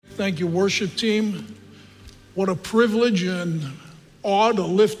Thank you, worship team. What a privilege and awe to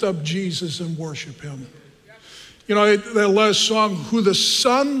lift up Jesus and worship him. You know, that last song, who the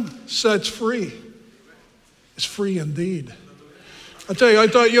Son sets free is free indeed. I tell you, I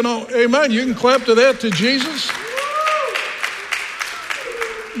thought, amen, you can clap to that, to Jesus.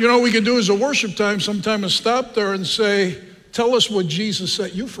 You know, we could do as a worship time sometime is stop there and say, tell us what Jesus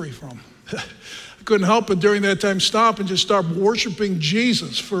set you free from. I couldn't help but during that time stop and just start worshiping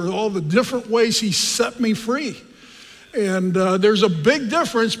Jesus for all the different ways he set me free. And there's a big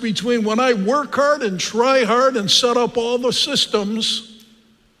difference between when I work hard and try hard and set up all the systems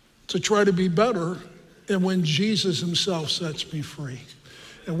to try to be better and when Jesus himself sets me free.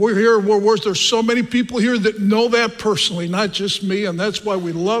 And we're here, there's so many people here that know that personally, not just me, and that's why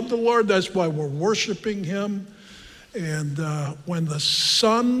we love the Lord, that's why we're worshiping him. And when the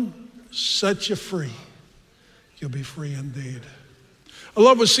Son sets you free, you'll be free indeed. I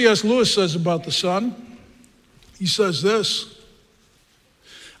love what C.S. Lewis says about the Son. He says this,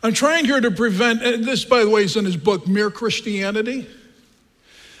 I'm trying here to prevent, and this, by the way, is in his book, Mere Christianity.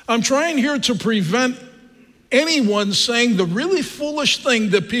 I'm trying here to prevent anyone saying the really foolish thing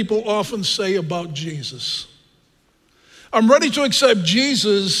that people often say about Jesus. I'm ready to accept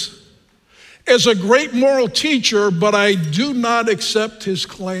Jesus as a great moral teacher, but I do not accept his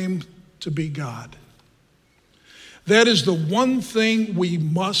claim to be God. That is the one thing we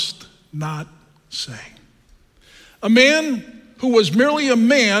must not say. A man who was merely a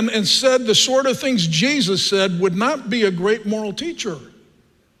man and said the sort of things Jesus said would not be a great moral teacher.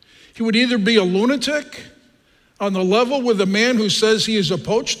 He would either be a lunatic on the level with a man who says he is a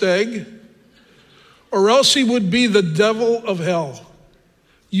poached egg, or else he would be the devil of hell.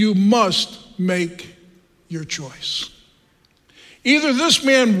 You must make your choice. Either this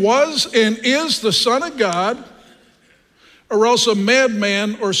man was and is the Son of God, or else a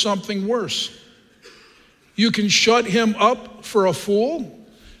madman or something worse. You can shut him up for a fool.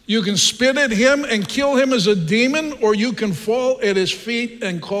 You can spit at him and kill him as a demon, or you can fall at his feet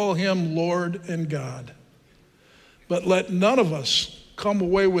and call him Lord and God. But let none of us come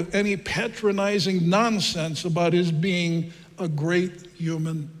away with any patronizing nonsense about his being a great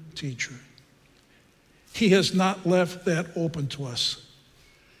human teacher. He has not left that open to us.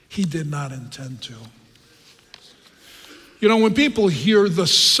 He did not intend to. You know, when people hear the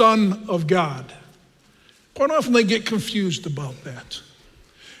Son of God, quite often they get confused about that.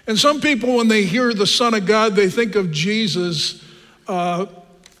 And some people, when they hear the Son of God, they think of Jesus,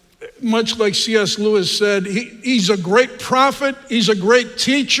 much like C.S. Lewis said, he's a great prophet, he's a great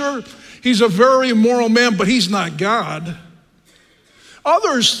teacher, he's a very immoral man, but he's not God.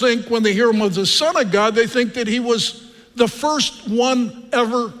 Others think when they hear him as the Son of God, they think that he was the first one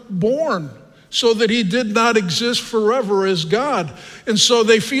ever born, so that he did not exist forever as God. And so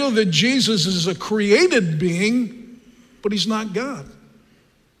they feel that Jesus is a created being, but he's not God.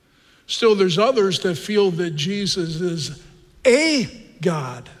 Still, there's others that feel that Jesus is a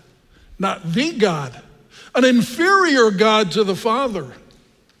God, not the God, an inferior God to the Father,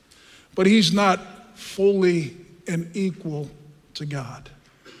 but he's not fully and equal to God.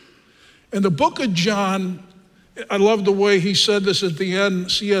 In the book of John, I love the way he said this at the end,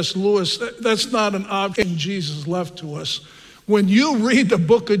 C.S. Lewis, that's not an option Jesus left to us. When you read the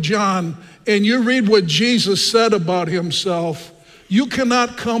book of John and you read what Jesus said about himself, you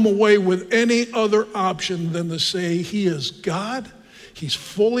cannot come away with any other option than to say he is God, he's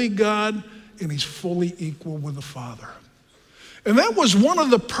fully God, and he's fully equal with the Father. And that was one of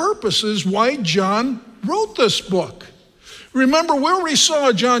the purposes why John wrote this book. Remember, we already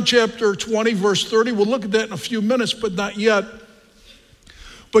saw John chapter 20, verse 30. We'll look at that in a few minutes, but not yet.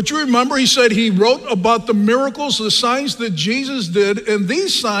 But you remember, he said he wrote about the miracles, the signs that Jesus did, and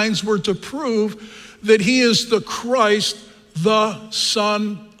these signs were to prove that he is the Christ, the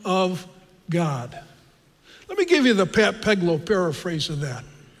Son of God. Let me give you the Pat Peglow paraphrase of that.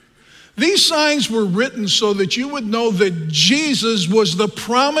 These signs were written so that you would know that Jesus was the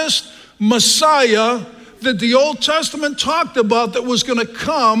promised Messiah that the Old Testament talked about, that was going to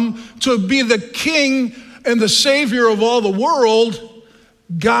come to be the King and the Savior of all the world,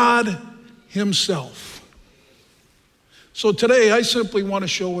 God himself. So today I simply want to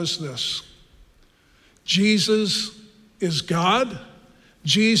show us this. Jesus is God,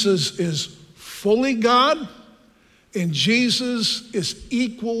 Jesus is fully God, and Jesus is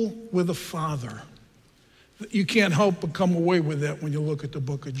equal with the Father. You can't help but come away with that when you look at the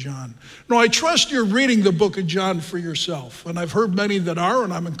book of John. Now, I trust you're reading the book of John for yourself, and I've heard many that are,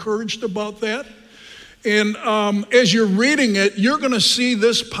 and I'm encouraged about that. And as you're reading it, you're going to see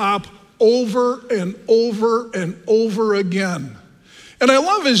this pop over and over and over again. And I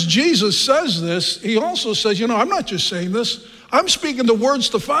love as Jesus says this, he also says, I'm not just saying this. I'm speaking the words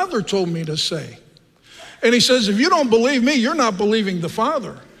the Father told me to say. And he says, if you don't believe me, you're not believing the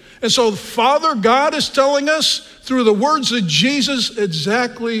Father. And so Father God is telling us through the words of Jesus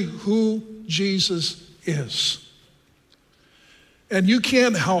exactly who Jesus is. And you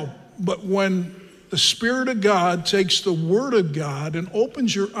can't help but when the Spirit of God takes the Word of God and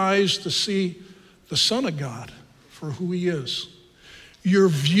opens your eyes to see the Son of God for who he is, your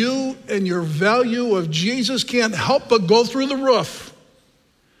view and your value of Jesus can't help but go through the roof.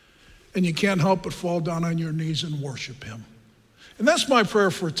 And you can't help but fall down on your knees and worship him. And that's my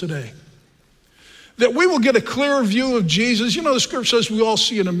prayer for today. That we will get a clearer view of Jesus. The scripture says we all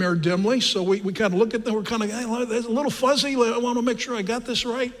see in a mirror dimly. So we kind of look at them, we're kind of, that's a little fuzzy. I want to make sure I got this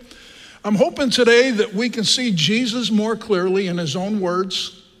right. I'm hoping today that we can see Jesus more clearly in his own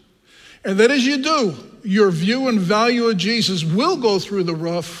words. And that as you do, your view and value of Jesus will go through the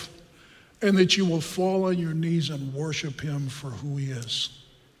roof, and that you will fall on your knees and worship him for who he is.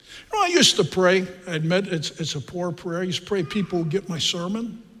 I used to pray. I admit it's a poor prayer. I used to pray people would get my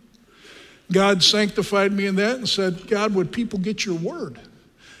sermon. God sanctified me in that and said, God, would people get your word?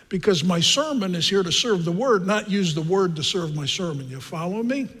 Because my sermon is here to serve the word, not use the word to serve my sermon. You follow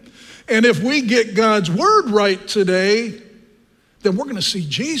me? And if we get God's word right today, then we're going to see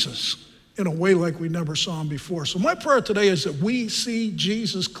Jesus in a way like we never saw him before. So my prayer today is that we see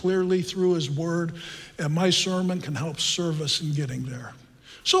Jesus clearly through his word, and my sermon can help serve us in getting there.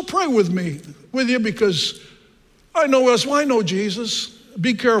 So pray with you, because I know us. Well, I know Jesus.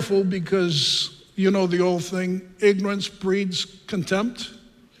 Be careful, because you know the old thing, ignorance breeds contempt.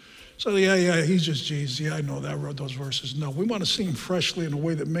 So yeah, he's just Jesus. Yeah, I know that. I wrote those verses. No, we want to see him freshly in a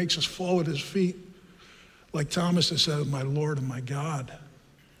way that makes us fall at his feet. Like Thomas has said, my Lord and my God.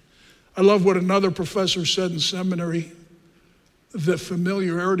 I love what another professor said in seminary, that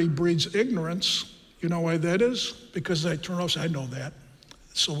familiarity breeds ignorance. You know why that is? Because I turn off and say, I know that.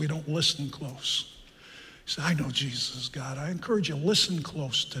 So we don't listen close. He said, I know Jesus is God. I encourage you, listen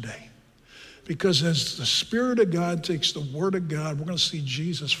close today. Because as the Spirit of God takes the Word of God, we're going to see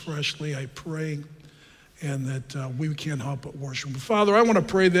Jesus freshly, I pray, and that we can't help but worship him. Father, I want to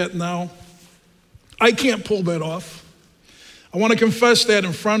pray that now. I can't pull that off. I want to confess that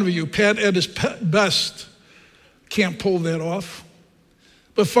in front of you. Pat at his best can't pull that off.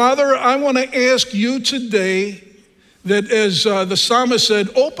 But Father, I want to ask you today that as the psalmist said,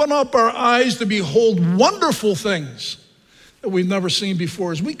 open up our eyes to behold wonderful things that we've never seen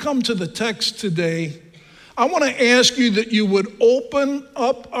before. As we come to the text today, I want to ask you that you would open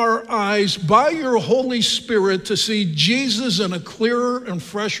up our eyes by your Holy Spirit to see Jesus in a clearer and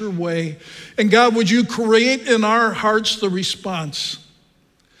fresher way. And God, would you create in our hearts the response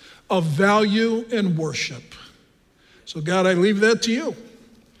of value and worship? So God, I leave that to you.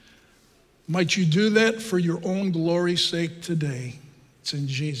 Might you do that for your own glory's sake today. It's in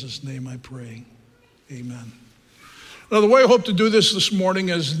Jesus' name I pray. Amen. Now, the way I hope to do this morning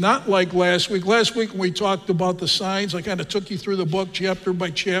is not like last week. Last week when we talked about the signs, I kind of took you through the book chapter by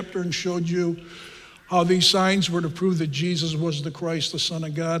chapter and showed you how these signs were to prove that Jesus was the Christ, the Son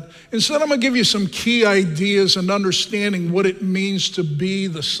of God. Instead, I'm going to give you some key ideas and understanding what it means to be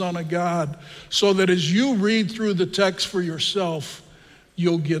the Son of God, so that as you read through the text for yourself,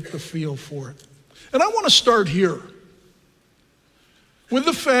 you'll get the feel for it. And I want to start here with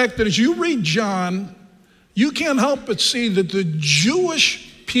the fact that as you read John, you can't help but see that the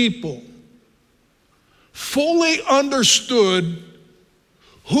Jewish people fully understood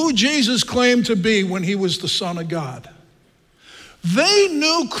who Jesus claimed to be when he was the Son of God. They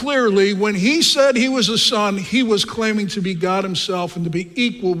knew clearly when he said he was a son, he was claiming to be God himself and to be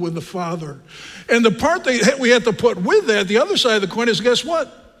equal with the Father. And the part that we had to put with that, the other side of the coin, is guess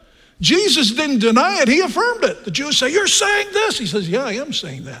what? Jesus didn't deny it, he affirmed it. The Jews say, you're saying this. He says, yeah, I am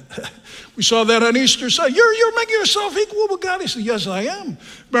saying that. We saw that on Easter Sunday. You're making yourself equal with God. He said, yes, I am.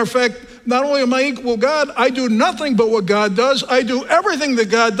 Matter of fact, not only am I equal with God, I do nothing but what God does. I do everything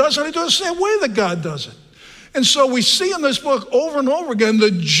that God does, and I do it the same way that God does it. And so we see in this book over and over again,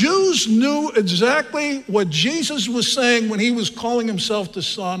 the Jews knew exactly what Jesus was saying when he was calling himself the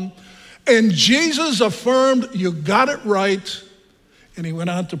Son. And Jesus affirmed, you got it right. And he went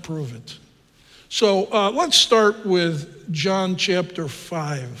on to prove it. So let's start with John chapter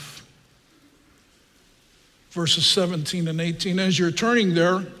 5, verses 17 and 18. As you're turning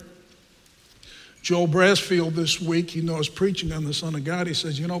there, Joe Brassfield this week, he knows preaching on the Son of God. He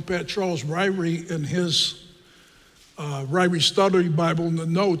says, you know, Pat Charles Ryrie in his Ryrie Study Bible in the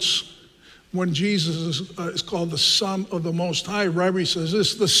notes, when Jesus is called the Son of the Most High, Ryrie says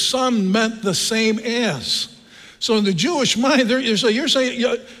this, the Son meant the same as. So in the Jewish mind, you're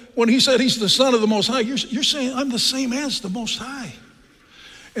saying, when he said he's the Son of the Most High, you're saying I'm the same as the Most High.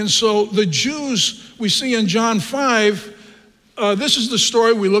 And so the Jews, we see in John 5, this is the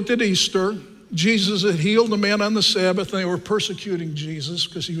story we looked at Easter. Jesus had healed a man on the Sabbath, and they were persecuting Jesus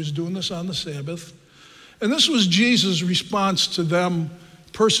because he was doing this on the Sabbath. And this was Jesus' response to them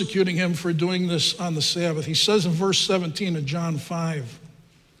persecuting him for doing this on the Sabbath. He says in verse 17 of John 5,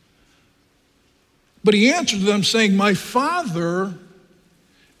 but he answered them saying, my Father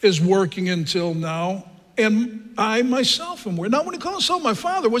is working until now, and I myself am working. Now when he calls himself my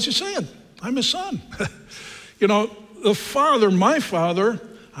Father, what's he saying? I'm his son. The Father, my Father,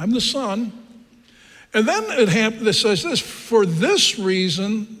 I'm the Son. And then it says this, for this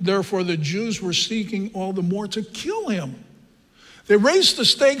reason, therefore the Jews were seeking all the more to kill him. They raised the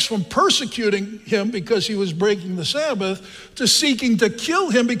stakes from persecuting him because he was breaking the Sabbath to seeking to kill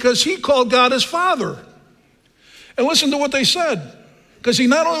him because he called God his Father. And listen to what they said. Because he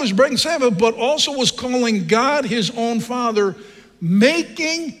not only was breaking Sabbath, but also was calling God his own Father,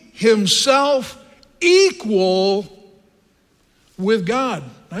 making himself equal with God.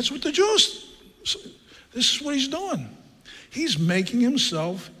 That's what the Jews, this is what he's doing. He's making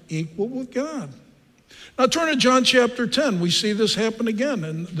himself equal with God. Now turn to John chapter 10. We see this happen again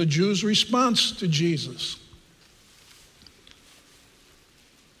in the Jews' response to Jesus.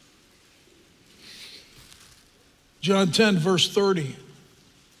 John 10, verse 30.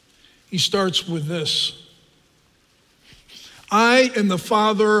 He starts with this. I and the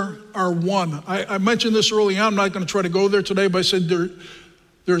Father are one. I mentioned this early on. I'm not going to try to go there today, but I said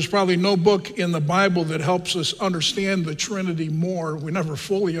there's probably no book in the Bible that helps us understand the Trinity more. We never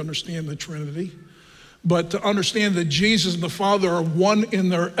fully understand the Trinity. But to understand that Jesus and the Father are one in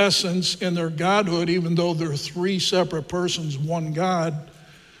their essence and their godhood, even though they're three separate persons, one God.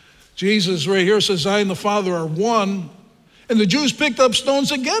 Jesus right here says, I and the Father are one. And the Jews picked up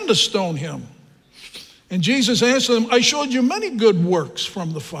stones again to stone him. And Jesus answered them, I showed you many good works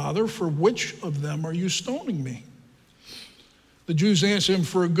from the Father. For which of them are you stoning me? The Jews answered him,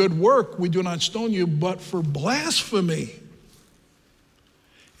 for a good work we do not stone you, but for blasphemy.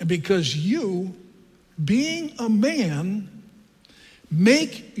 And because you, being a man,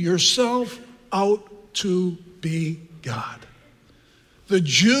 make yourself out to be God. The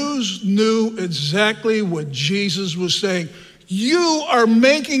Jews knew exactly what Jesus was saying. You are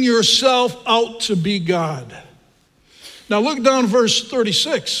making yourself out to be God. Now look down verse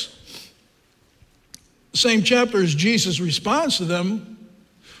 36. Same chapter as Jesus responds to them.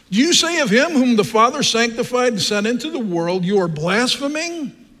 Do you say of him whom the Father sanctified and sent into the world, you are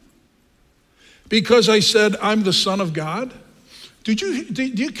blaspheming? Because I said, I'm the Son of God? Did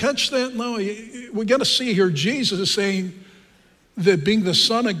you catch that? No, we got to see here, Jesus is saying that being the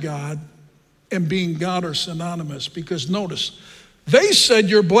Son of God and being God are synonymous. Because notice, they said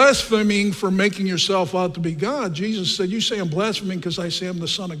you're blaspheming for making yourself out to be God. Jesus said, you say I'm blaspheming because I say I'm the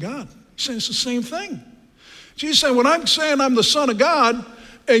Son of God. He's saying it's the same thing. Jesus said, when I'm saying I'm the Son of God,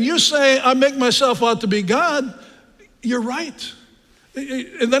 and you say I make myself out to be God, you're right.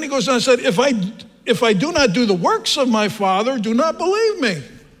 And then he goes on and said, if I do not do the works of my Father, do not believe me.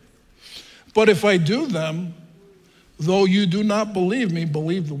 But if I do them, though you do not believe me,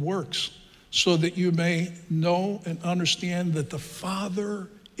 believe the works, so that you may know and understand that the Father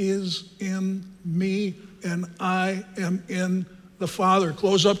is in me and I am in the Father.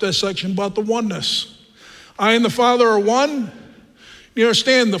 Close up that section about the oneness. I and the Father are one. You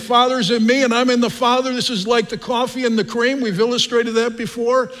understand, the Father's in me and I'm in the Father. This is like the coffee and the cream. We've illustrated that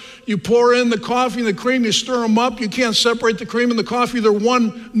before. You pour in the coffee and the cream, you stir them up. You can't separate the cream and the coffee. They're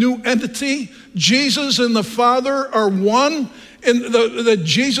one new entity. Jesus and the Father are one. And that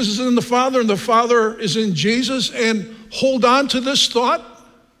Jesus is in the Father and the Father is in Jesus. And hold on to this thought.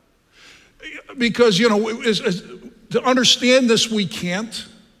 Because, to understand this, we can't.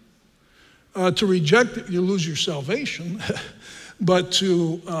 To reject it, you lose your salvation. But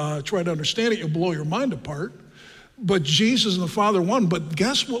to try to understand it, you'll blow your mind apart. But Jesus and the Father are one. But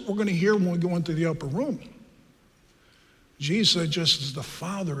guess what we're going to hear when we go into the upper room? Jesus said, just as the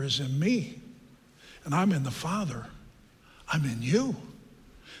Father is in me, and I'm in the Father, I'm in you.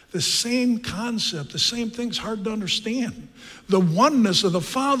 The same concept, the same thing's hard to understand. The oneness of the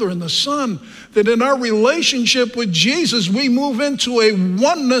Father and the Son, that in our relationship with Jesus, we move into a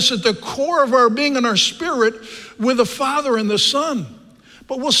oneness at the core of our being and our spirit with the Father and the Son.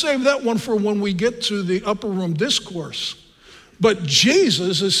 But we'll save that one for when we get to the upper room discourse. But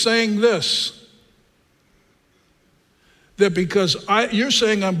Jesus is saying this, that because you're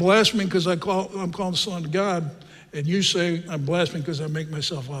saying I'm blaspheming because I'm calling the Son of God, and you say I'm blaspheming because I make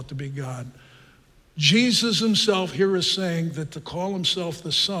myself out to be God. Jesus himself here is saying that to call himself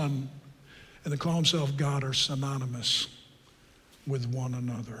the Son and to call himself God are synonymous with one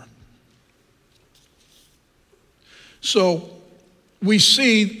another. So we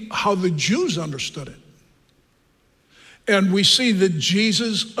see how the Jews understood it. And we see that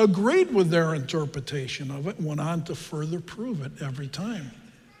Jesus agreed with their interpretation of it and went on to further prove it every time.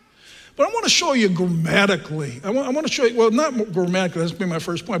 But I want to show you grammatically. I want to show you, well, not grammatically, that's been my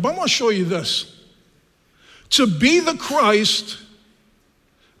first point, but I want to show you this. To be the Christ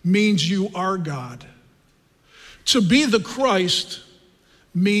means you are God. To be the Christ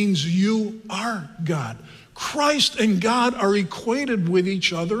means you are God. Christ and God are equated with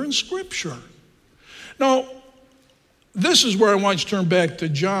each other in Scripture. Now, this is where I want you to turn back to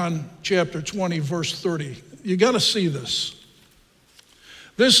John chapter 20, verse 30. You got to see this.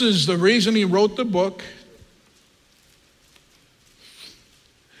 This is the reason he wrote the book.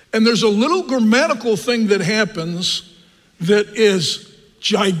 And there's a little grammatical thing that happens that is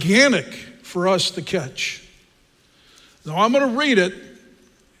gigantic for us to catch. Now I'm going to read it.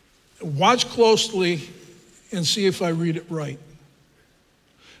 Watch closely and see if I read it right.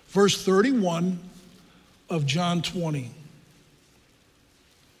 Verse 31 of John 20.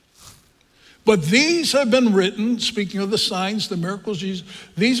 But these have been written, speaking of the signs, the miracles, Jesus,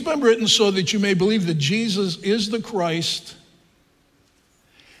 these have been written so that you may believe that Jesus is the Christ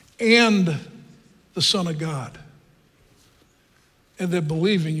and the Son of God. And that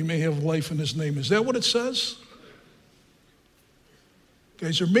believing you may have life in his name. Is that what it says? You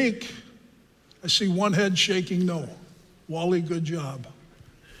guys are meek. I see one head shaking no. Wally, good job.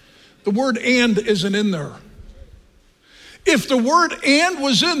 The word and isn't in there. If the word and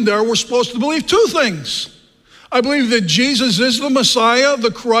was in there, we're supposed to believe two things. I believe that Jesus is the Messiah,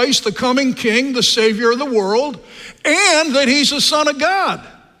 the Christ, the coming King, the Savior of the world, and that he's the Son of God.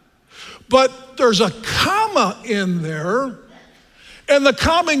 But there's a comma in there, and the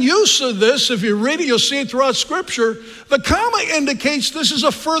common use of this, if you read it, you'll see it throughout Scripture, the comma indicates this is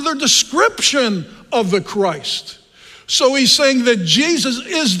a further description of the Christ. So he's saying that Jesus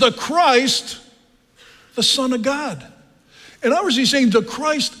is the Christ, the Son of God. In other words, he's saying the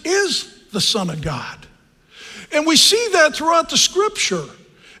Christ is the Son of God. And we see that throughout the Scripture.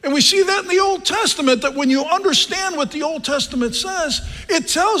 And we see that in the Old Testament, that when you understand what the Old Testament says, it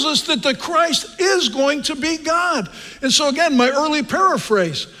tells us that the Christ is going to be God. And so again, my early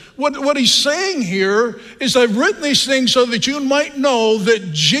paraphrase, what he's saying here is I've written these things so that you might know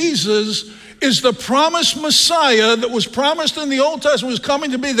that Jesus is the promised Messiah that was promised in the Old Testament, was coming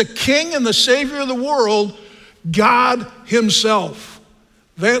to be the King and the Savior of the world, God himself.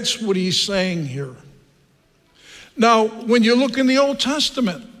 That's what he's saying here. Now, when you look in the Old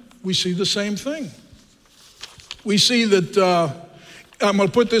Testament, we see the same thing. We see that, I'm going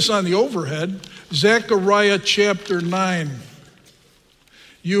to put this on the overhead, Zechariah chapter 9.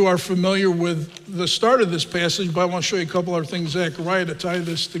 You are familiar with the start of this passage, but I want to show you a couple other things, Zechariah, to tie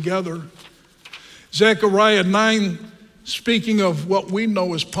this together. Zechariah 9, speaking of what we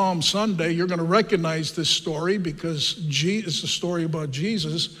know as Palm Sunday, you're going to recognize this story because it's a story about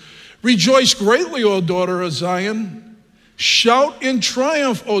Jesus. Rejoice greatly, O daughter of Zion. Shout in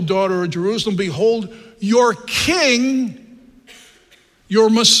triumph, O daughter of Jerusalem. Behold, your King, your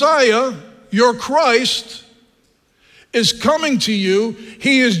Messiah, your Christ is coming to you.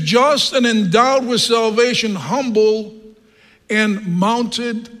 He is just and endowed with salvation, humble and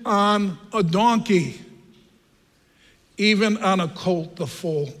mounted on a donkey, even on a colt, the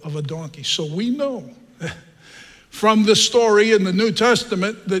foal of a donkey. So we know from the story in the New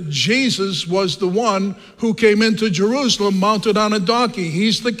Testament that Jesus was the one who came into Jerusalem mounted on a donkey.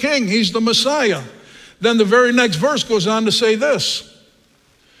 He's the King, he's the Messiah. Then the very next verse goes on to say this.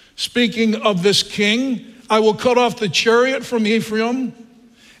 Speaking of this King, I will cut off the chariot from Ephraim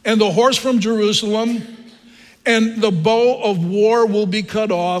and the horse from Jerusalem, and the bow of war will be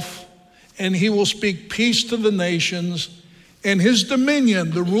cut off, and he will speak peace to the nations, and his dominion,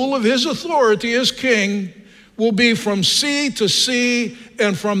 the rule of his authority as king, will be from sea to sea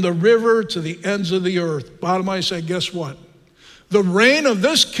and from the river to the ends of the earth. Bottom line, I say, guess what? The reign of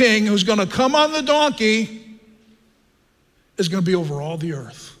this king who's going to come on the donkey is going to be over all the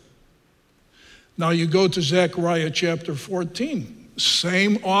earth. Now you go to Zechariah chapter 14.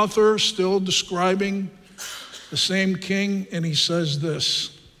 Same author, still describing the same king, and he says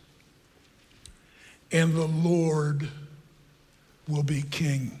this, and the Lord will be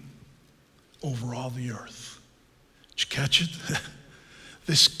king over all the earth. Did you catch it?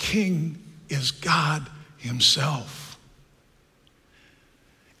 This king is God himself.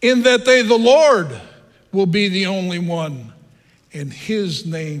 In that day, the Lord will be the only one, and his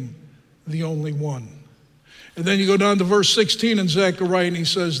name the only one. And then you go down to verse 16 in Zechariah, and he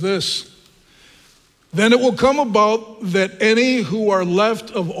says this: then it will come about that any who are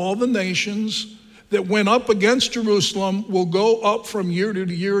left of all the nations that went up against Jerusalem will go up from year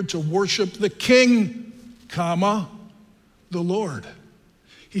to year to worship the King, comma, the Lord.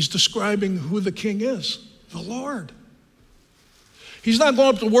 He's describing who the King is, the Lord. He's not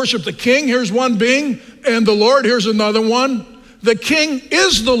going up to worship the King, here's one being, and the Lord, here's another one. The King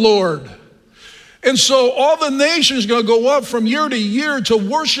is the Lord. And so all the nations are going to go up from year to year to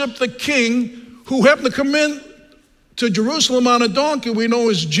worship the King, who happened to come in to Jerusalem on a donkey we know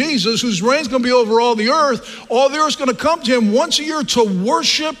is Jesus, whose reign's going to be over all the earth. All the earth's going to come to him once a year to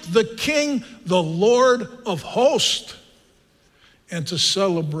worship the King, the Lord of hosts, and to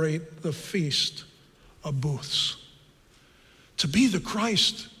celebrate the Feast of Booths. To be the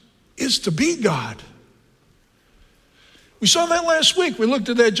Christ is to be God. We saw that last week. We looked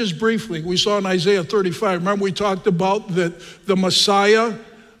at that just briefly. We saw in Isaiah 35. Remember we talked about that the Messiah,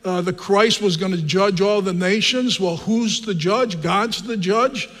 the Christ, was going to judge all the nations. Well, who's the judge? God's the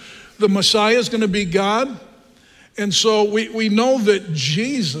judge. The Messiah is going to be God. And so we know that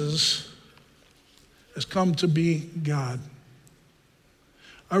Jesus has come to be God.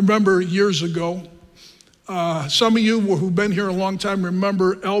 I remember years ago, some of you who've been here a long time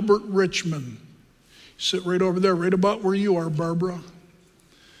remember Albert Richmond. Sit right over there, right about where you are, Barbara.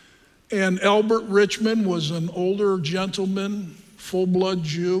 And Albert Richmond was an older gentleman, full-blood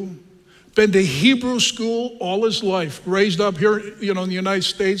Jew, been to Hebrew school all his life, raised up here, in the United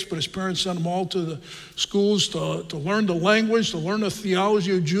States, but his parents sent him all to the schools to learn the language, to learn the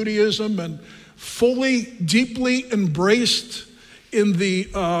theology of Judaism, and fully, deeply embraced in the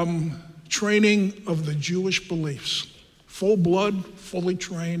training of the Jewish beliefs. Full blood, fully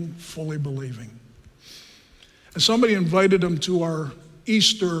trained, fully believing. And somebody invited him to our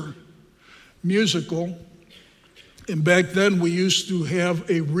Easter musical. And back then we used to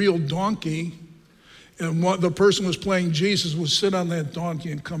have a real donkey. And the person who was playing Jesus would sit on that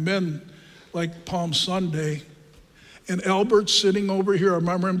donkey and come in like Palm Sunday. And Albert's sitting over here. I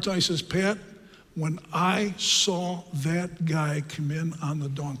remember him telling me, he says, Pat, when I saw that guy come in on the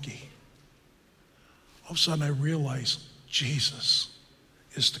donkey, all of a sudden I realized Jesus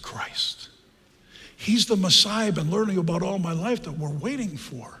is the Christ. He's the Messiah I've been learning about all my life that we're waiting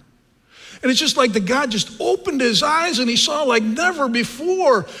for. And it's just like the God just opened his eyes and he saw like never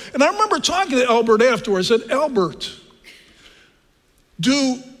before. And I remember talking to Albert afterwards. I said, Albert,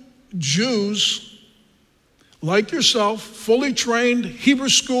 do Jews like yourself, fully trained, Hebrew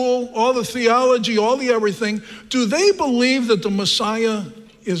school, all the theology, all the everything, do they believe that the Messiah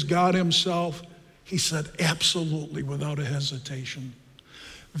is God himself? He said, absolutely, without a hesitation.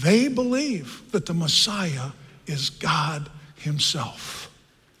 They believe that the Messiah is God himself.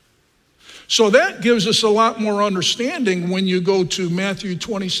 So that gives us a lot more understanding when you go to Matthew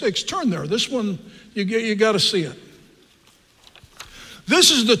 26. Turn there. This one, you got to see it.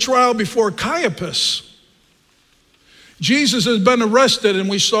 This is the trial before Caiaphas. Jesus has been arrested, and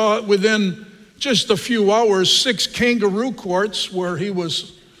we saw it within just a few hours, 6 kangaroo courts where he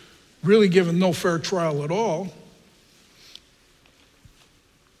was really given no fair trial at all.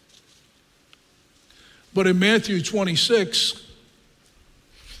 But in Matthew 26,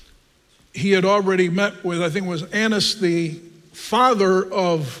 he had already met with, I think it was Annas, the father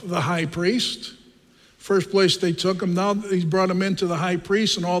of the high priest. First place they took him. Now he's brought him into the high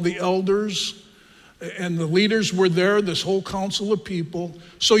priest, and all the elders and the leaders were there, this whole council of people.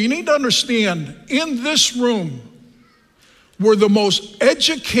 So you need to understand, in this room were the most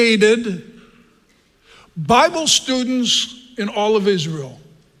educated Bible students in all of Israel.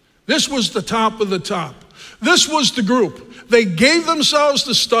 This was the top of the top. This was the group. They gave themselves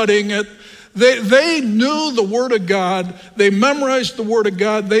to studying it. They knew the Word of God. They memorized the Word of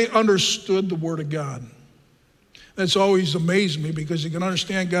God. They understood the Word of God. That's always amazed me, because you can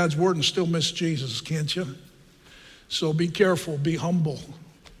understand God's Word and still miss Jesus, can't you? So be careful, be humble.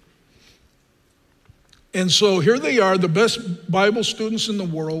 And so here they are, the best Bible students in the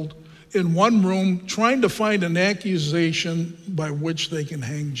world, in one room, trying to find an accusation by which they can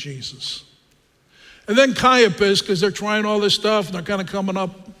hang Jesus. And then Caiaphas, because they're trying all this stuff, and they're kind of coming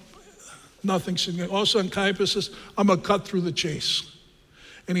up, nothing significant. All of a sudden, Caiaphas says, I'm going to cut through the chase.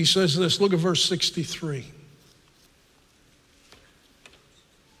 And he says this, look at verse 63.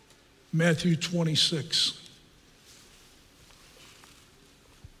 Matthew 26.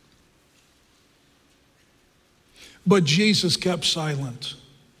 But Jesus kept silent,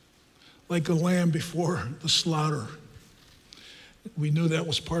 like a lamb before the slaughter. We knew that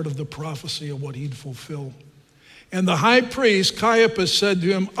was part of the prophecy of what he'd fulfill. And the high priest, Caiaphas, said to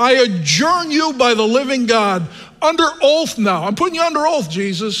him, I adjourn you by the living God, under oath now. I'm putting you under oath,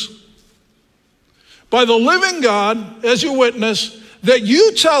 Jesus. By the living God, as your witness, that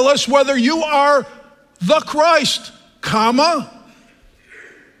you tell us whether you are the Christ, comma,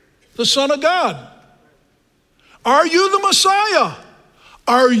 the Son of God. Are you the Messiah?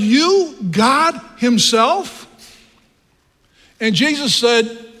 Are you God himself? And Jesus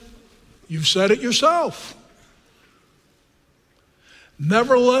said, you've said it yourself.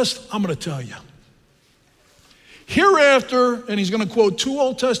 Nevertheless, I'm going to tell you. Hereafter, and he's going to quote two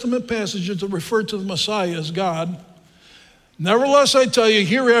Old Testament passages that refer to the Messiah as God. Nevertheless, I tell you,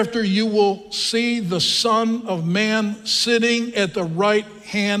 hereafter you will see the Son of Man sitting at the right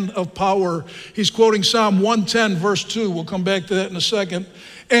hand of power. He's quoting Psalm 110, verse 2. We'll come back to that in a second.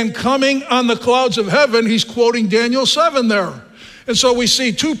 And coming on the clouds of heaven, he's quoting Daniel 7 there. And so we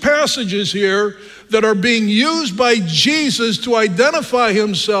see two passages here that are being used by Jesus to identify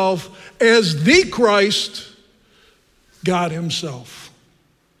himself as the Christ, God himself.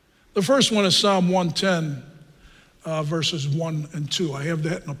 The first one is Psalm 110, verses 1 and 2. I have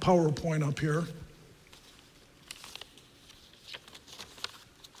that in a PowerPoint up here.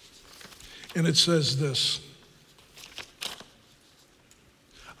 And it says this.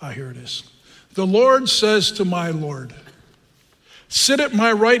 Here it is. The Lord says to my Lord, sit at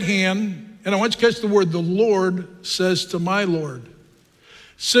my right hand. And I want you to catch the word, the Lord says to my Lord.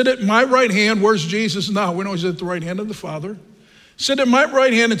 Sit at my right hand. Where's Jesus now? We know he's at the right hand of the Father. Sit at my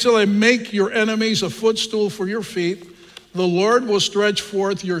right hand until I make your enemies a footstool for your feet. The Lord will stretch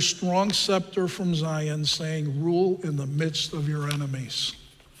forth your strong scepter from Zion, saying, rule in the midst of your enemies.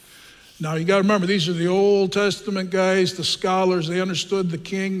 Now, you got to remember, these are the Old Testament guys, the scholars. They understood the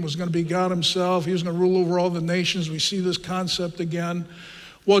king was going to be God himself. He was going to rule over all the nations. We see this concept again.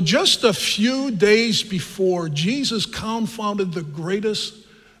 Well, just a few days before, Jesus confounded the greatest,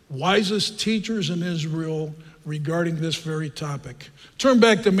 wisest teachers in Israel regarding this very topic. Turn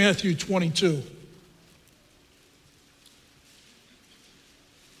back to Matthew 22.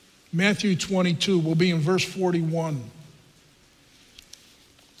 Matthew 22 will be in verse 41.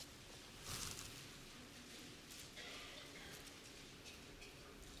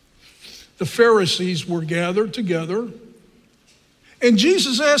 The Pharisees were gathered together, and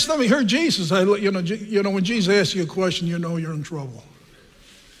Jesus asked them. You heard Jesus. When Jesus asks you a question, you know you're in trouble.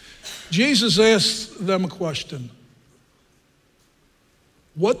 Jesus asked them a question.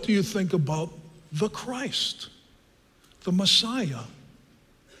 What do you think about the Christ, the Messiah,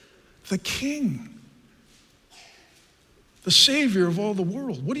 the King, the Savior of all the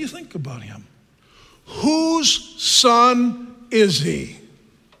world? What do you think about him? Whose son is he?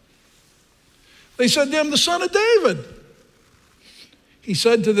 They said to him, the son of David. He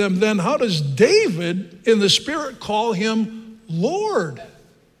said to them, then how does David in the Spirit call him Lord?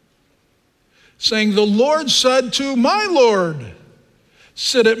 Saying, the Lord said to my Lord,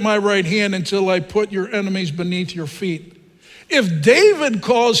 sit at my right hand until I put your enemies beneath your feet. If David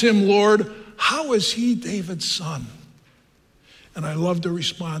calls him Lord, how is he David's son? And I love the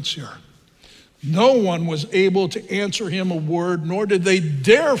response here. No one was able to answer him a word, nor did they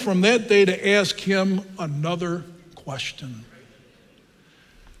dare from that day to ask him another question.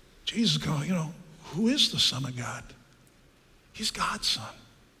 Jesus going, who is the Son of God? He's God's son.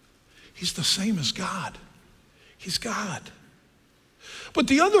 He's the same as God. He's God. But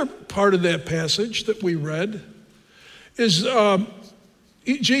the other part of that passage that we read is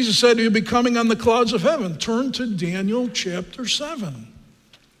Jesus said he'll be coming on the clouds of heaven. Turn to Daniel chapter 7.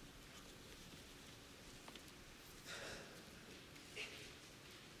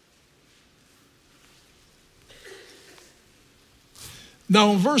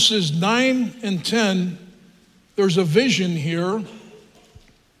 Now in verses 9 and 10, there's a vision here.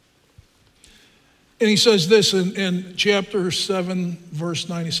 And he says this in chapter 7, verse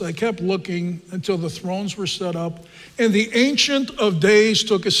 9. He said, I kept looking until the thrones were set up, and the Ancient of Days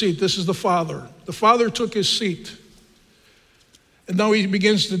took a seat. This is the Father. The Father took his seat. And now he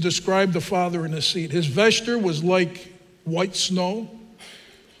begins to describe the Father in his seat. His vesture was like white snow,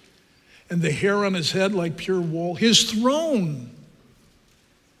 and the hair on his head like pure wool. His throne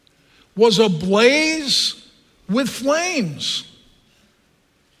was ablaze with flames.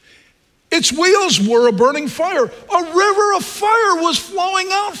 Its wheels were a burning fire. A river of fire was flowing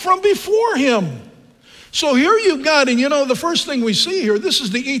out from before him. So here you've got, and the first thing we see here, this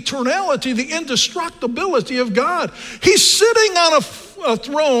is the eternality, the indestructibility of God. He's sitting on a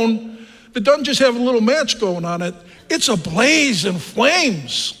throne that doesn't just have a little match going on it. It's ablaze in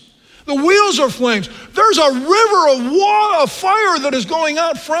flames. The wheels are flames. There's a river of fire that is going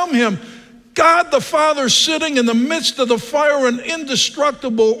out from him. God the Father sitting in the midst of the fire and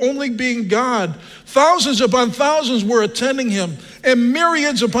indestructible, only being God. Thousands upon thousands were attending him, and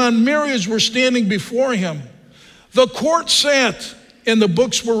myriads upon myriads were standing before him. The court sat, and the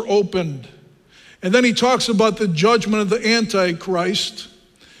books were opened. And then he talks about the judgment of the Antichrist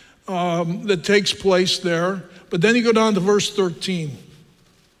that takes place there. But then you go down to verse 13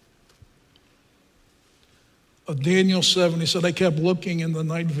 of Daniel 7. He said, I kept looking in the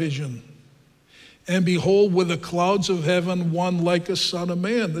night vision, and behold, with the clouds of heaven, one like a son of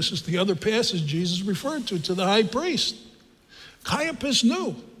man. This is the other passage Jesus referred to the high priest. Caiaphas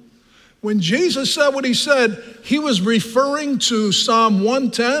knew. When Jesus said what he said, he was referring to Psalm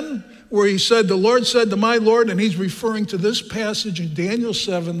 110, where he said, the Lord said to my Lord, and he's referring to this passage in Daniel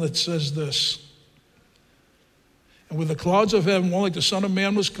 7 that says this. And with the clouds of heaven, one like the Son of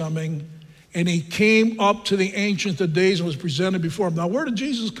Man was coming, and he came up to the Ancient of Days and was presented before him. Now, where did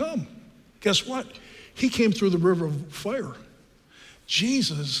Jesus come? Guess what? He came through the river of fire.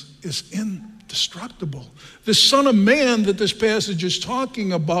 Jesus is indestructible. The Son of Man that this passage is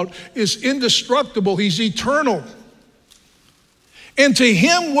talking about is indestructible. He's eternal. And to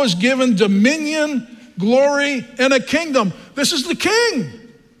him was given dominion, glory, and a kingdom. This is the king.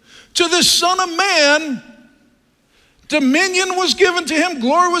 To this Son of Man, dominion was given to him,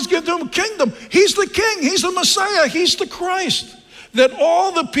 glory was given to him, kingdom. He's the king, he's the Messiah, he's the Christ. That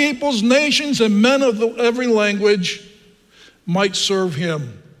all the peoples, nations, and men of every language might serve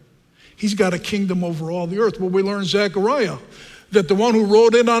him. He's got a kingdom over all the earth. Well, we learn in Zechariah that the one who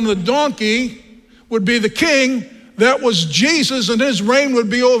rode in on the donkey would be the king. That was Jesus, and his reign would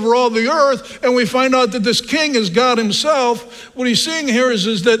be over all the earth. And we find out that this king is God himself. What he's seeing here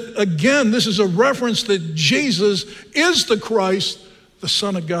is that, again, this is a reference that Jesus is the Christ, the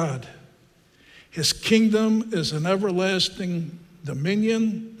Son of God. His kingdom is an everlasting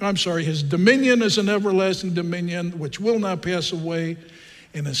dominion. His dominion is an everlasting dominion which will not pass away,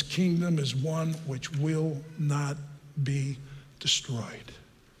 and his kingdom is one which will not be destroyed.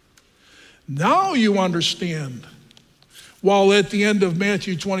 Now you understand. While at the end of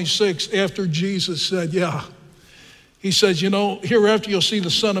Matthew 26, after Jesus said, he says, hereafter you'll see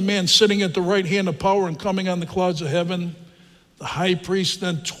the Son of Man sitting at the right hand of power and coming on the clouds of heaven. The high priest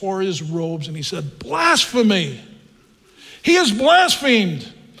then tore his robes and he said, blasphemy. He has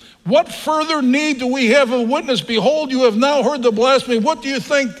blasphemed. What further need do we have of a witness? Behold, you have now heard the blasphemy. What do you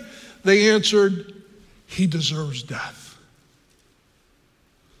think? They answered, he deserves death.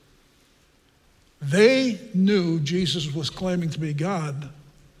 They knew Jesus was claiming to be God,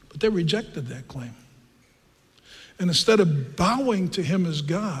 but they rejected that claim. And instead of bowing to him as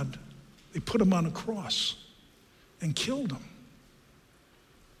God, they put him on a cross and killed him.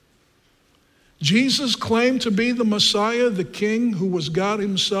 Jesus claimed to be the Messiah, the King who was God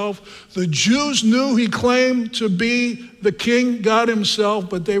himself. The Jews knew he claimed to be the King, God himself,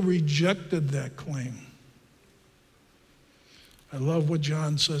 but they rejected that claim. I love what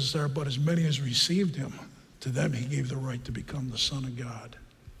John says there, but as many as received him, to them he gave the right to become the Son of God.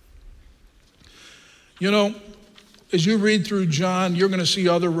 As you read through John, you're going to see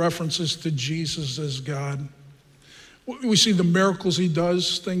other references to Jesus as God. We see the miracles he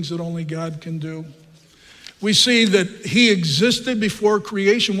does, things that only God can do. We see that he existed before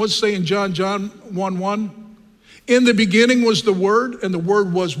creation. What's it say in John 1:1? In the beginning was the Word, and the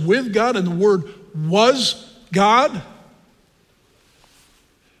Word was with God, and the Word was God.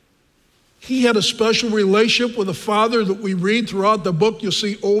 He had a special relationship with the Father that we read throughout the book. You'll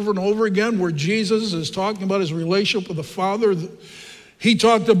see over and over again where Jesus is talking about his relationship with the Father. He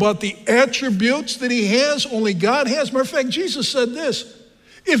talked about the attributes that he has, only God has. Matter of fact, Jesus said this,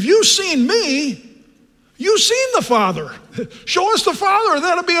 if you've seen me, you've seen the Father. Show us the Father,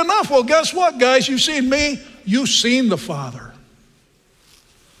 that'll be enough. Well, guess what, guys? You've seen me, you've seen the Father.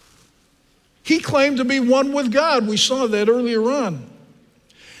 He claimed to be one with God. We saw that earlier on.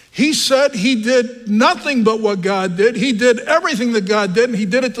 He said he did nothing but what God did. He did everything that God did, and he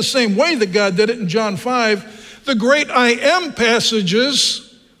did it the same way that God did it in John 5. The great I am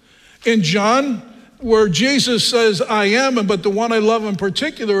passages in John where Jesus says, I am, but the one I love in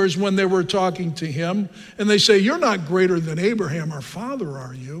particular is when they were talking to him, and they say, you're not greater than Abraham, our father,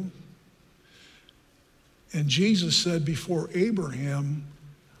 are you? And Jesus said, before Abraham,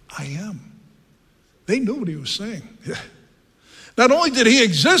 I am. They knew what he was saying. Not only did he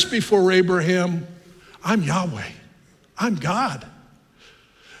exist before Abraham, I'm Yahweh, I'm God.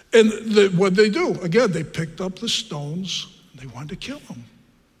 And what they do, again, they picked up the stones, they wanted to kill him.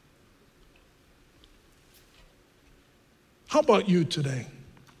 How about you today?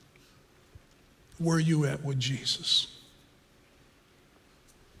 Where are you at with Jesus?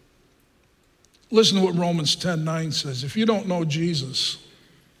 Listen to what Romans 10:9 says. If you don't know Jesus,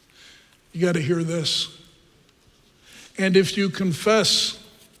 you got to hear this. And if you confess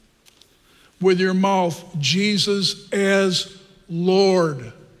with your mouth Jesus as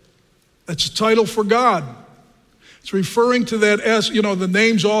Lord, that's a title for God. It's referring to that as, the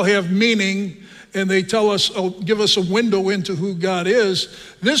names all have meaning and they tell us, give us a window into who God is.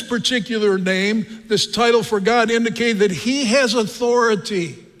 This particular name, this title for God, indicates that he has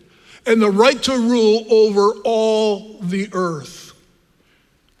authority and the right to rule over all the earth.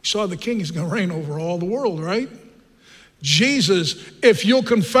 You saw the king is going to reign over all the world, right? Jesus, if you'll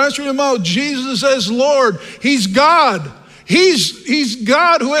confess with your mouth Jesus as Lord, he's God. He's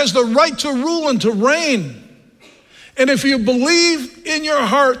God who has the right to rule and to reign. And if you believe in your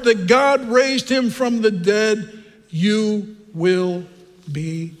heart that God raised him from the dead, you will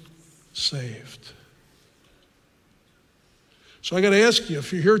be saved. So I got to ask you,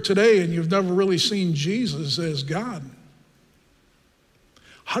 if you're here today and you've never really seen Jesus as God,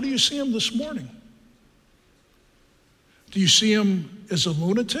 how do you see him this morning? Do you see him as a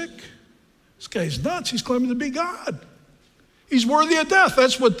lunatic? This guy's nuts. He's claiming to be God. He's worthy of death.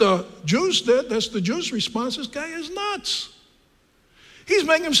 That's what the Jews did. That's the Jews' response. This guy is nuts. He's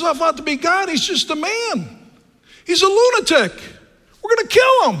making himself out to be God. He's just a man. He's a lunatic. We're going to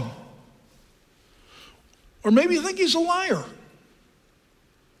kill him. Or maybe you think he's a liar.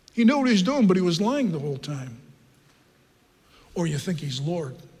 He knew what he was doing, but he was lying the whole time. Or you think he's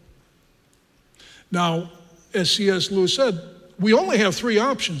Lord. Now, as C.S. Lewis said, we only have three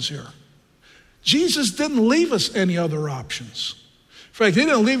options here. Jesus didn't leave us any other options. In fact, he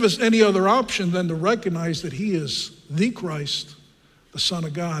didn't leave us any other option than to recognize that he is the Christ, the Son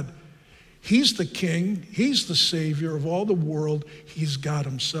of God. He's the King. He's the Savior of all the world. He's God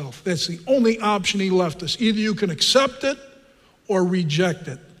himself. That's the only option he left us. Either you can accept it or reject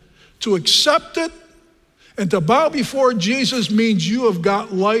it. To accept it and to bow before Jesus means you have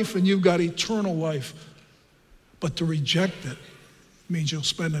got life and you've got eternal life. But to reject it means you'll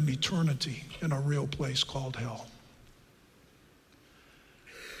spend an eternity in a real place called hell.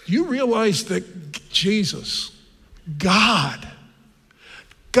 Do you realize that Jesus, God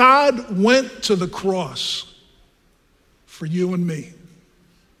went to the cross for you and me,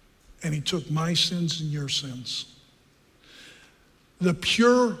 and he took my sins and your sins. The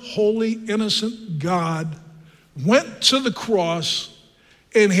pure, holy, innocent God went to the cross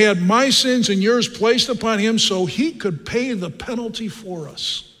and had my sins and yours placed upon him so he could pay the penalty for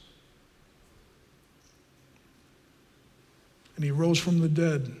us. And he rose from the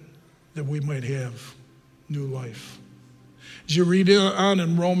dead that we might have new life. As you read on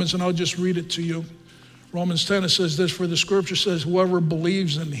in Romans, and I'll just read it to you. Romans 10, it says this, for the scripture says, whoever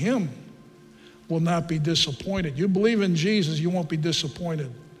believes in him will not be disappointed. You believe in Jesus, you won't be disappointed.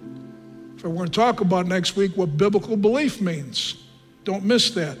 So we're going to talk about next week what biblical belief means. Don't miss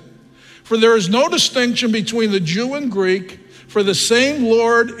that. For there is no distinction between the Jew and Greek, for the same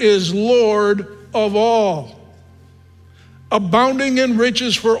Lord is Lord of all, abounding in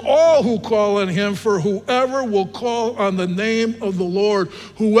riches for all who call on him, for whoever will call on the name of the Lord,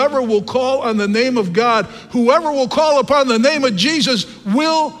 whoever will call on the name of God, whoever will call upon the name of Jesus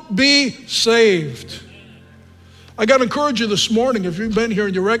will be saved. I got to encourage you this morning, if you've been here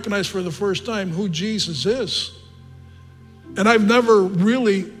and you recognize for the first time who Jesus is, and I've never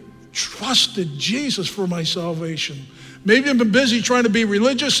really trusted Jesus for my salvation. Maybe I've been busy trying to be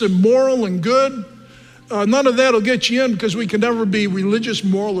religious and moral and good. None of that will get you in because we can never be religious,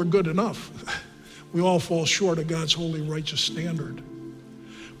 moral, or good enough. We all fall short of God's holy, righteous standard.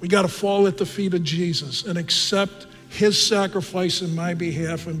 We got to fall at the feet of Jesus and accept his sacrifice in my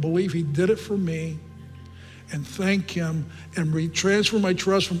behalf and believe he did it for me and thank him and transfer my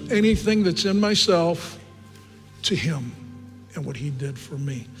trust from anything that's in myself to him and what he did for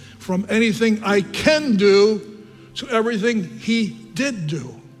me. From anything I can do to everything he did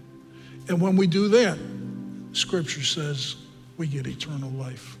do. And when we do that, Scripture says we get eternal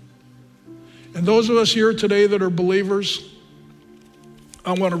life. And those of us here today that are believers,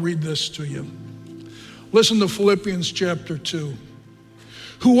 I want to read this to you. Listen to Philippians chapter 2.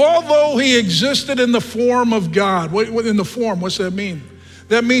 Who, although he existed in the form of God, in the form, what's that mean?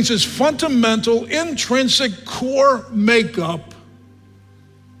 That means his fundamental, intrinsic core makeup,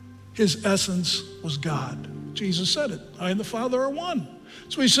 his essence was God. Jesus said it, I and the Father are one.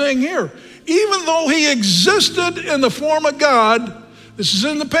 That's what he's saying here. Even though he existed in the form of God, this is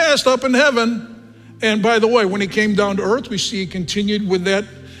in the past up in heaven, and by the way, when he came down to earth, we see he continued with that.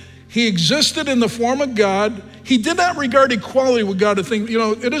 He existed in the form of God. He did not regard equality with God a thing.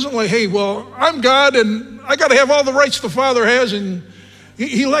 It isn't like, hey, well, I'm God and I got to have all the rights the Father has, and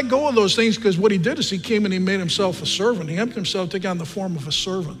He let go of those things because what he did is he came and he made himself a servant. He emptied himself, taking on the form of a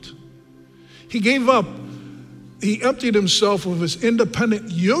servant. He emptied himself of his independent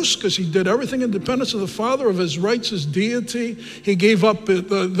use because he did everything in dependence of the Father, of his rights as deity. He gave up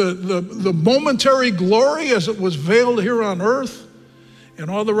the momentary glory as it was veiled here on earth and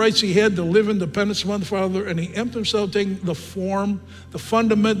all the rights he had to live in dependence upon the Father, and he emptied himself, taking the form, the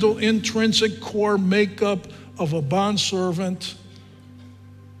fundamental, intrinsic, core makeup of a bondservant,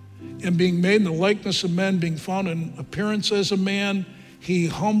 and being made in the likeness of men, being found in appearance as a man, he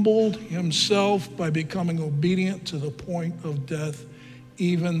humbled himself by becoming obedient to the point of death,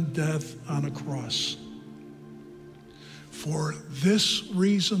 even death on a cross. For this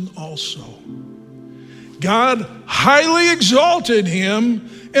reason also, God highly exalted him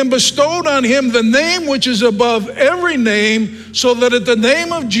and bestowed on him the name which is above every name, so that at the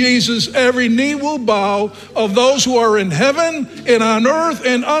name of Jesus every knee will bow, of those who are in heaven and on earth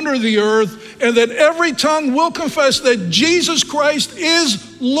and under the earth, and that every tongue will confess that Jesus Christ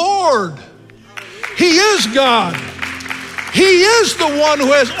is Lord. He is God. He is the one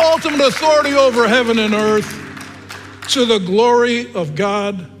who has ultimate authority over heaven and earth, to the glory of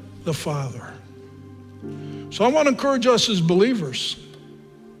God the Father. So I want to encourage us as believers.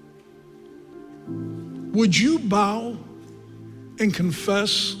 Would you bow and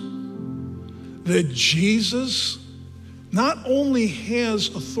confess that Jesus not only has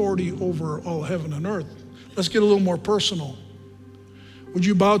authority over all heaven and earth? Let's get a little more personal. Would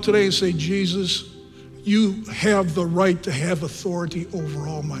you bow today and say, Jesus, you have the right to have authority over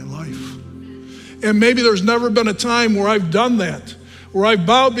all my life? And maybe there's never been a time where I've done that, where I've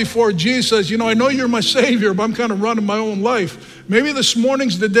bowed before Jesus. I know you're my Savior, but I'm kind of running my own life. Maybe this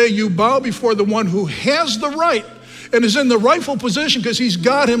morning's the day you bow before the one who has the right and is in the rightful position because he's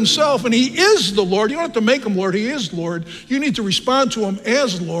God himself and he is the Lord. You don't have to make him Lord, he is Lord. You need to respond to him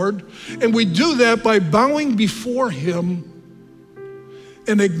as Lord. And we do that by bowing before him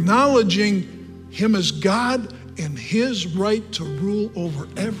and acknowledging him as God and his right to rule over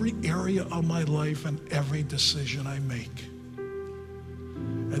every area of my life and every decision I make.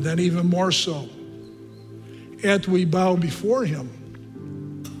 And then even more so, after we bow before him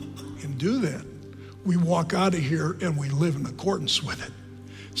and do that, we walk out of here and we live in accordance with it.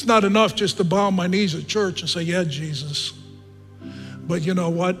 It's not enough just to bow on my knees at church and say, yeah, Jesus. But you know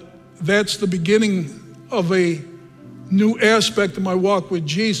what? That's the beginning of a new aspect of my walk with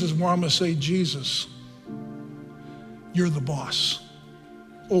Jesus, where I'm going to say, Jesus, you're the boss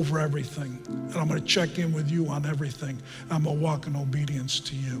over everything. And I'm going to check in with you on everything. I'm going to walk in obedience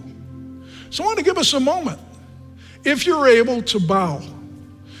to you. So I want to give us a moment. If you're able to bow,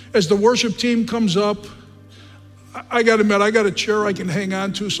 as the worship team comes up, I got to admit, I got a chair I can hang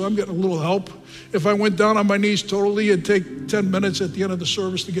on to, so I'm getting a little help. If I went down on my knees totally, it'd take 10 minutes at the end of the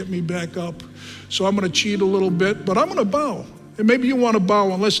service to get me back up. So I'm going to cheat a little bit, but I'm going to bow. And maybe you want to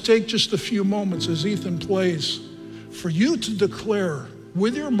bow, and let's take just a few moments as Ethan plays for you to declare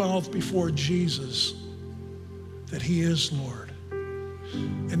with your mouth before Jesus that he is Lord.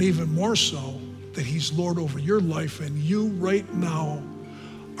 And even more so, that he's Lord over your life, and you right now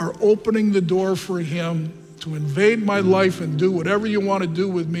are opening the door for him to invade my life and do whatever you want to do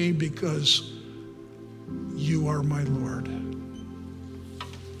with me because you are my Lord.